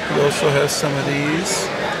 He also has some of these.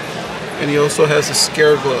 And he also has a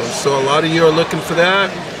scare glove. So a lot of you are looking for that.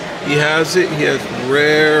 He has it. He has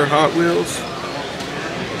rare Hot Wheels.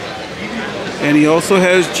 And he also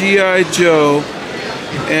has G.I. Joe.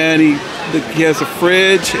 And he has a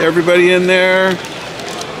fridge. Everybody in there.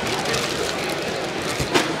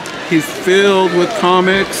 He's filled with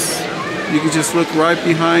comics. You can just look right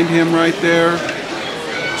behind him right there.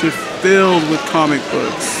 Just filled with comic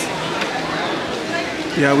books.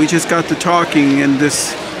 Yeah, we just got to talking, and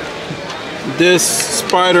this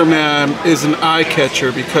Spider-Man is an eye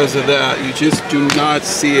catcher because of that. You just do not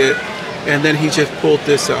see it. And then he just pulled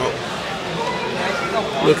this out.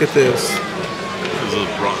 Look at this. The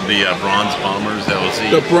bronze bombers, that was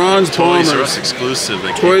the bronze bombers. Toys R Us exclusive.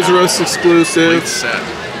 Toys R Us exclusive. Great set.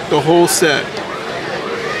 The whole set.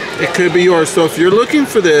 It could be yours. So if you're looking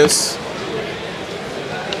for this,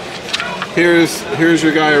 here's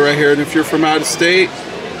your guy right here. And if you're from out of state,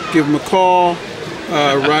 give him a call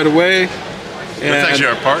right away. That's actually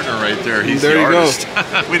our partner right there. He's there the you artist.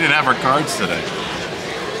 Go. We didn't have our cards today.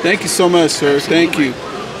 Thank you so much, sir. Thank you.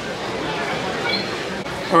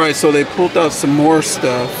 Alright, so they pulled out some more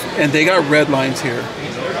stuff, and they got red lines here.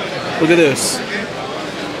 Look at this.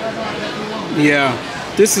 Yeah,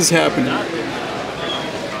 this is happening.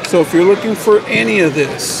 So if you're looking for any of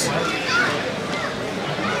this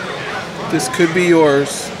could be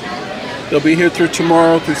yours. They'll be here through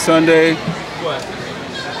tomorrow, through Sunday.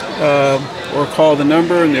 Or call the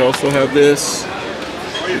number, and they also have this.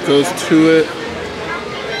 It goes to it.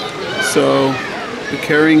 So, the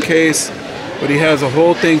carrying case. But he has a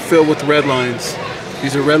whole thing filled with red lines.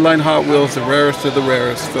 These are red line Hot Wheels, the rarest of the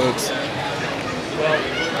rarest, folks.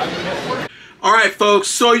 Alright, folks,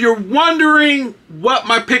 so you're wondering what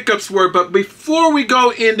my pickups were, but before we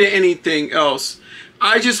go into anything else,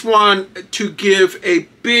 I just want to give a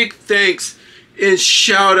big thanks and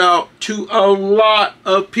shout out to a lot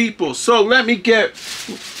of people. So let me get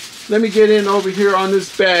in over here on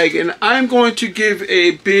this bag, and I'm going to give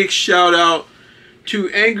a big shout out to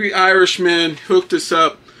Angry Irishman. Hooked us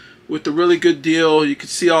up with a really good deal. You can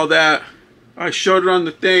see all that. I showed it on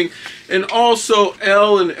the thing. And also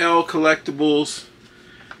L&L Collectibles.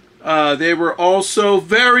 They were also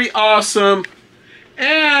very awesome.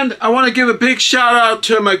 And I want to give a big shout out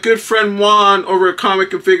to my good friend Juan over at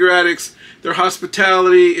Comic and Figure Addicts. Their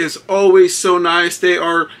hospitality is always so nice. They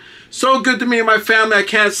are so good to me and my family. I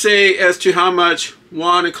can't say as to how much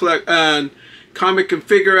Juan and Comic and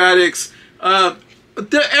Figure Addicts.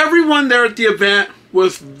 Everyone there at the event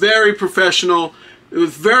was very professional. It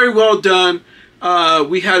was very well done.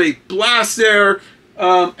 We had a blast there.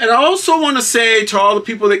 And I also want to say to all the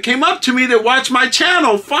people that came up to me that watch my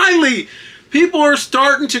channel, finally, people are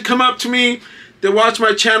starting to come up to me that watch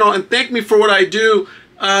my channel and thank me for what I do.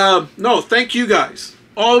 No, thank you guys.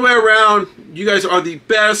 All the way around, you guys are the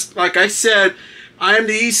best. Like I said, I am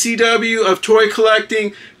the ECW of toy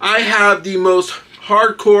collecting. I have the most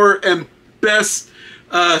hardcore and best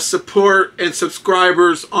support and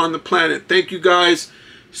subscribers on the planet. Thank you guys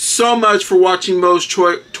so much for watching Mo's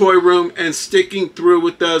Toy Room and sticking through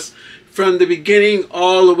with us from the beginning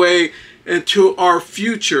all the way into our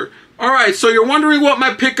future. Alright, so you're wondering what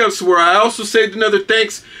my pickups were. I also saved another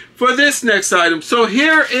thanks for this next item. So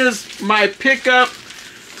here is my pickup.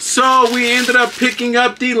 So we ended up picking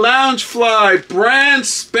up the LOUNGEFLY brand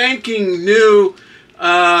spanking new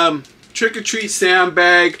Trick or Treat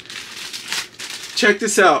sandbag. Check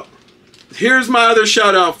this out. Here's my other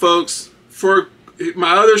shout out, folks.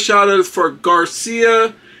 My other shout out is for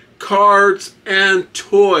Garcia Cards and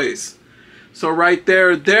Toys. So right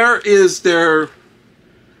there, there is their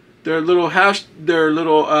little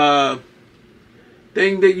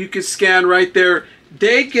thing that you can scan right there.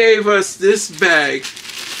 They gave us this bag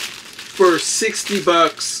for 60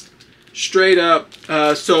 bucks straight up.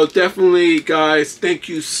 So definitely, guys, thank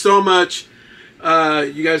you so much.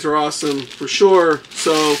 You guys are awesome for sure.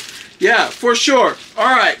 So yeah, for sure.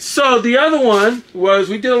 All right, so the other one was,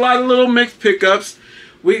 we did a lot of little mixed pickups.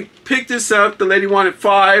 We picked this up. The lady wanted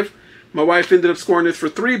 5. My wife ended up scoring this for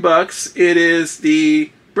 3 bucks. It is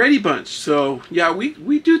the Brady Bunch. So yeah,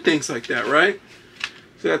 we do things like that, right?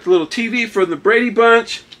 So that's the little TV for the Brady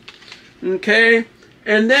Bunch. Okay.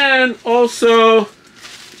 And then also,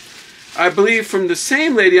 I believe from the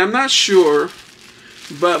same lady, I'm not sure,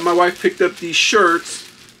 but my wife picked up these shirts.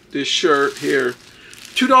 This shirt here,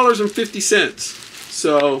 $2.50.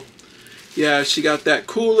 So yeah, she got that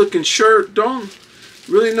cool looking shirt. Don't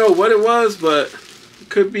really know what it was, but it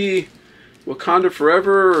could be Wakanda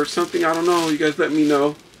Forever or something. I don't know. You guys let me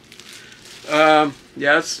know. Yeah,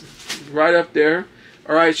 it's right up there.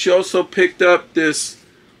 Alright, she also picked up this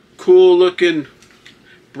cool looking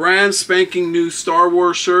brand spanking new Star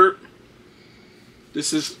Wars shirt.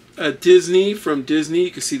 This is a Disney, from Disney.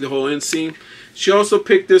 You can see the whole NSYNC. She also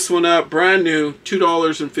picked this one up, brand new,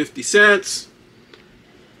 $2.50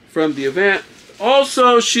 from the event.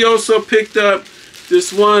 Also, she also picked up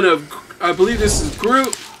this one of, I believe this is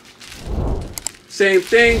Groot. Same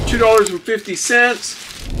thing,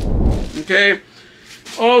 $2.50. Okay.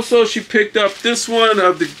 Also, she picked up this one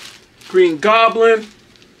of the Green Goblin.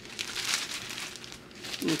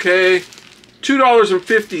 Okay,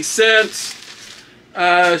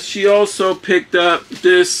 $2.50. She also picked up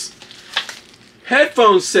this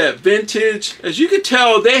headphone set, vintage. As you can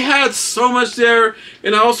tell, they had so much there.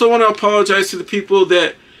 And I also want to apologize to the people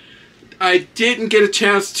that I didn't get a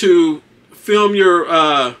chance to film your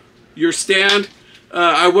stand.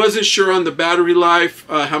 I wasn't sure on the battery life,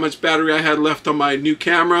 how much battery I had left on my new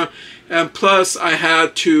camera, and plus I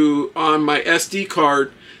had to, on my SD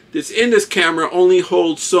card that's in this camera, only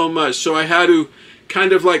holds so much, so I had to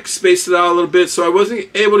kind of like space it out a little bit, so I wasn't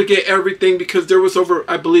able to get everything because there was over,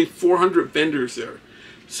 I believe, 400 vendors there.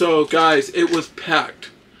 So guys, it was packed.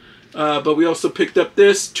 But we also picked up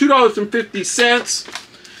this,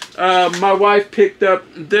 $2.50. My wife picked up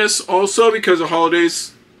this also because the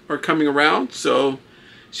holidays are coming around, so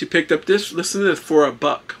she picked up this. Listen to this, for $1,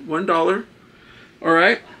 $1. All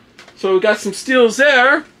right, so we got some steals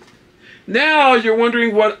there. Now you're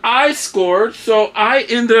wondering what I scored. So I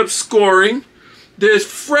ended up scoring this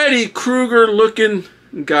Freddy Krueger looking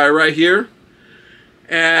guy right here,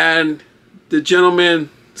 and the gentleman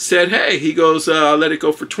said, hey, he goes, I'll let it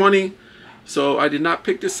go for 20. So I did not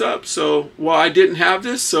pick this up. So while I didn't have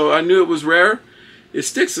this, so I knew it was rare, it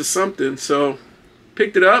sticks to something, so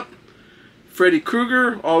picked it up. Freddy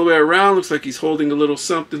Krueger all the way around. Looks like he's holding a little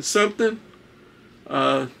something something.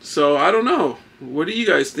 So I don't know. What do you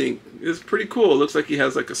guys think? It's pretty cool. It looks like he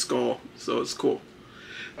has like a skull, so it's cool.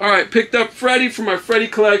 Alright, picked up Freddy for my Freddy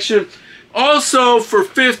collection. Also for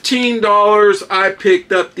 $15, I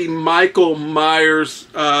picked up the Michael Myers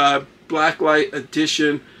Blacklight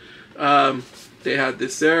Edition. They had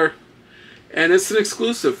this there. And it's an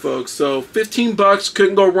exclusive, folks. So 15 bucks,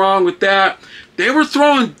 couldn't go wrong with that. They were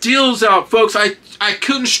throwing deals out, folks. I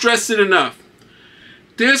couldn't stress it enough.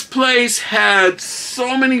 This place had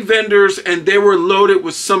so many vendors, and they were loaded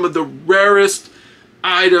with some of the rarest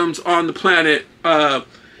items on the planet.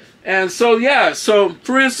 And so, yeah. So,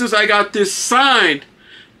 for instance, I got this signed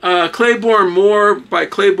Claiborne Moore by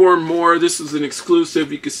Claiborne Moore. This is an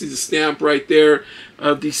exclusive. You can see the stamp right there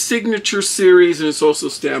of the Signature Series, and it's also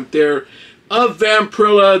stamped there. Of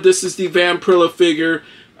Vampirilla. This is the Vampirilla figure.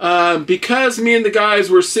 Because me and the guys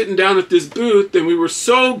were sitting down at this booth, and we were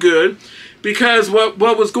so good, because what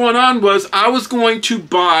was going on was I was going to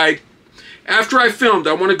buy, after I filmed,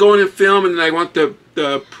 I want to go in and film, and then I want the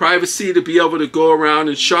privacy to be able to go around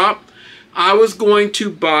and shop. I was going to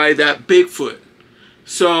buy that Bigfoot.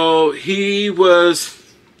 So he was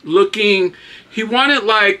looking, he wanted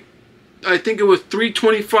like, I think it was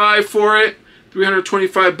 $325 for it.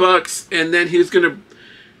 325 bucks, and then he was gonna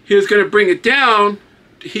bring it down.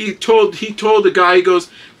 He told the guy, he goes,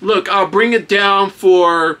 look, I'll bring it down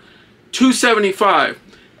for $275.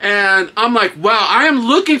 And I'm like, wow, I am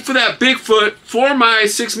looking for that Bigfoot for my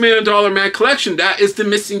 $6 Million Man collection. That is the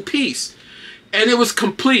missing piece. And it was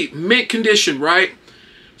complete, mint condition, right?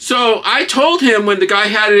 So I told him when the guy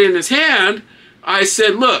had it in his hand, I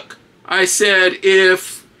said, look, I said,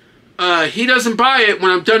 if he doesn't buy it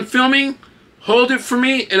when I'm done filming, hold it for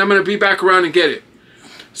me, and I'm going to be back around and get it.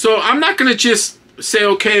 So I'm not going to just say,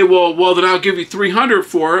 okay, well then I'll give you $300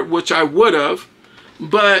 for it, which I would have.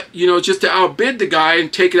 But, you know, just to outbid the guy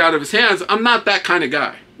and take it out of his hands, I'm not that kind of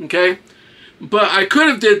guy, okay? But I could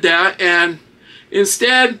have did that, and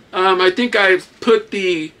instead, I think I put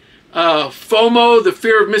the FOMO, the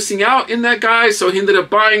fear of missing out, in that guy, so he ended up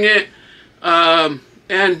buying it.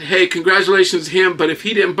 And hey, congratulations to him, but if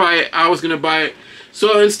he didn't buy it, I was going to buy it.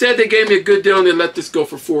 So instead, they gave me a good deal, and they let this go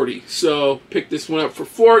for $40. So picked this one up for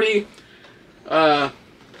 $40.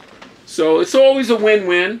 So it's always a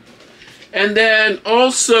win-win. And then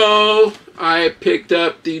also, I picked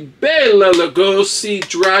up the Bela Lugosi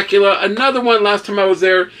Dracula. Another one last time I was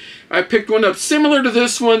there. I picked one up similar to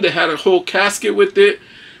this one that had a whole casket with it.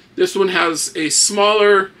 This one has a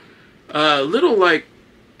smaller, little like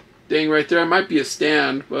thing right there. It might be a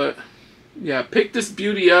stand, but yeah, picked this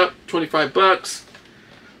beauty up, 25 bucks.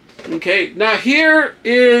 Okay, now here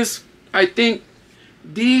is, I think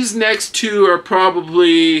these next two are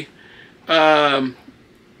probably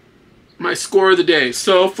my score of the day.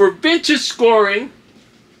 So for vintage scoring,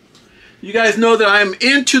 you guys know that I'm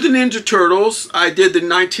into the Ninja Turtles. I did the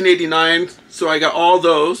 1989, so I got all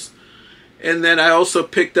those. And then I also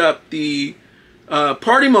picked up the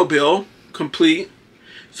Party Mobile complete.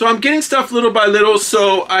 So I'm getting stuff little by little,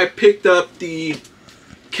 so I picked up the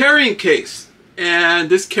carrying case. And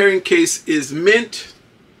this carrying case is mint.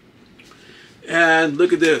 And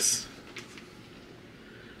look at this.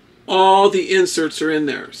 All the inserts are in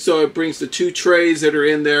there. So it brings the two trays that are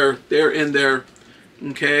in there. They're in there.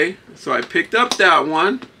 Okay, so I picked up that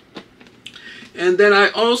one. And then I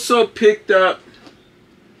also picked up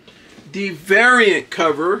the variant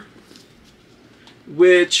cover,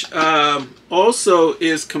 which also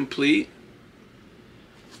is complete.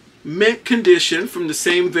 Mint condition from the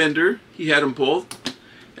same vendor. He had them both.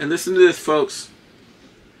 And listen to this, folks.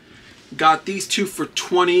 Got these two for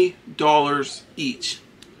 $20 each.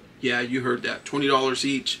 Yeah, you heard that. $20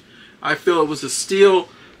 each. I feel it was a steal.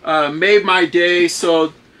 Made my day.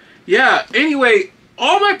 So, yeah. Anyway,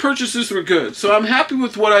 all my purchases were good. So I'm happy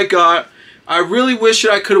with what I got. I really wish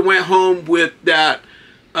that I could have went home with that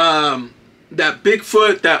that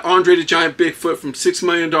Bigfoot, that Andre the Giant Bigfoot from $6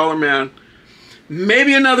 Million Man.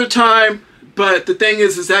 Maybe another time. But the thing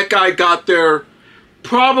is that guy got there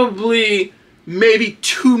probably maybe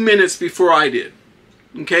 2 minutes before I did.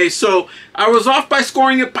 Okay, so I was off by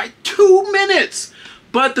scoring it by 2 minutes.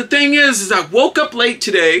 But the thing is I woke up late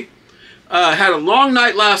today, had a long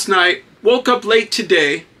night last night, woke up late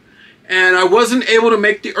today, and I wasn't able to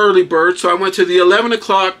make the early bird, so I went to the 11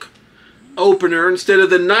 o'clock opener instead of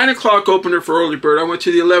the 9 o'clock opener for early bird. I went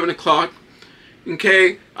to the 11 o'clock.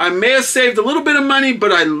 Okay, I may have saved a little bit of money,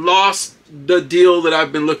 but I lost the deal that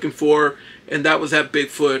I've been looking for, and that was that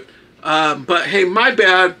Bigfoot. But hey, my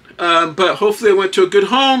bad. But hopefully I went to a good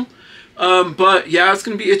home. But yeah, it's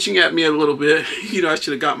going to be itching at me a little bit. You know, I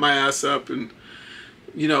should have got my ass up and,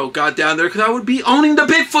 you know, got down there because I would be owning the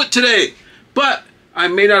Bigfoot today. But I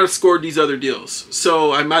may not have scored these other deals.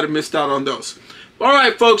 So I might have missed out on those.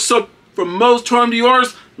 Alright, folks. So from Mo's to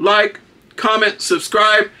yours, like, comment,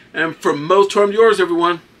 subscribe. And from Mo's to yours,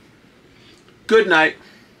 everyone, good night.